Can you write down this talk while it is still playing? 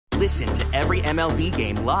Listen to every MLB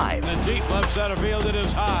game live. In the deep left center field, it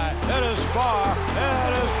is high, it is far,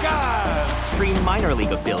 it is gone. Stream minor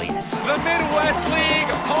league affiliates. The Midwest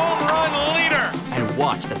League home run leader. And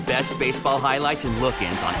watch the best baseball highlights and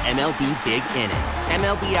look-ins on MLB Big Inning.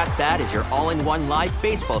 MLB At Bat is your all-in-one live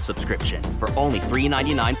baseball subscription for only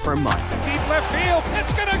 $3.99 per month. Deep left field,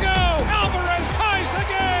 it's gonna go. Alvarez ties the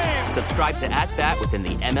game. Subscribe to At Bat within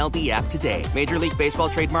the MLB app today. Major League Baseball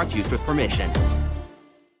trademarks used with permission.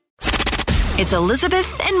 It's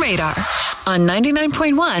Elizabeth and Radar on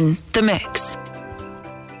 99.1 The Mix.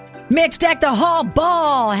 Mix Deck the Hall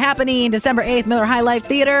Ball happening December 8th, Miller High Life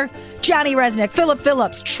Theater. Johnny Resnick, Philip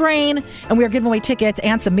Phillips, Train, and we are giving away tickets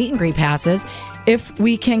and some meet and greet passes. If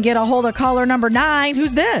we can get a hold of caller number 9,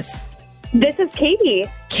 who's this? This is Katie.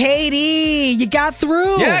 Katie, you got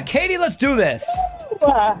through. Yeah, Katie, let's do this.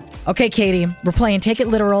 Okay, Katie, we're playing Take It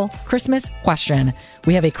Literal Christmas Question.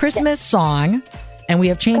 We have a Christmas song, and we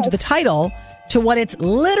have changed the title to what it's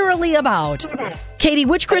literally about. Katie,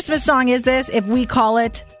 which Christmas song is this if we call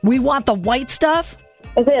it We Want the White Stuff?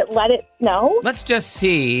 Is it Let It Snow? Let's just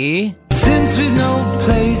see. Since we've no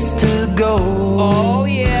place to go. Oh,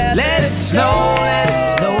 yeah. Let it snow, let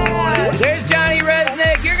it snow. There's Johnny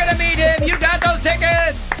Resnick. You're going to meet him. You got those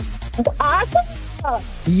tickets. Awesome.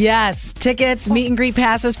 Yes, tickets, meet and greet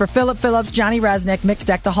passes for Philip Phillips, Johnny Resnick, Mix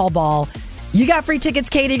Deck the Hall Ball. You got free tickets,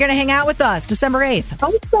 Katie. You're going to hang out with us December 8th.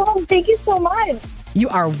 Awesome. Thank you so much. You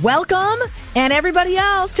are welcome. And everybody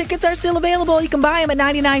else, tickets are still available. You can buy them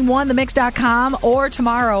at 991themix.com, or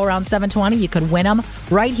tomorrow around 7:20, you could win them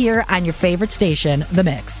right here on your favorite station, The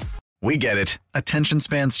Mix. We get it. Attention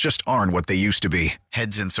spans just aren't what they used to be.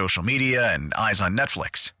 Heads in social media and eyes on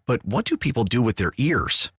Netflix. But what do people do with their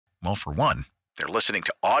ears? Well, for one, they're listening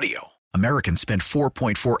to audio. Americans spend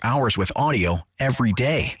 4.4 hours with audio every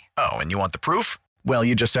day. Oh, and you want the proof? Well,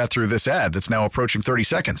 you just sat through this ad that's now approaching 30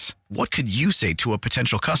 seconds. What could you say to a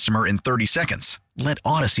potential customer in 30 seconds? Let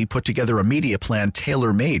Odyssey put together a media plan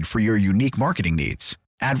tailor-made for your unique marketing needs.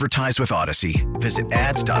 Advertise with Odyssey. Visit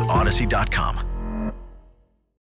ads.odyssey.com.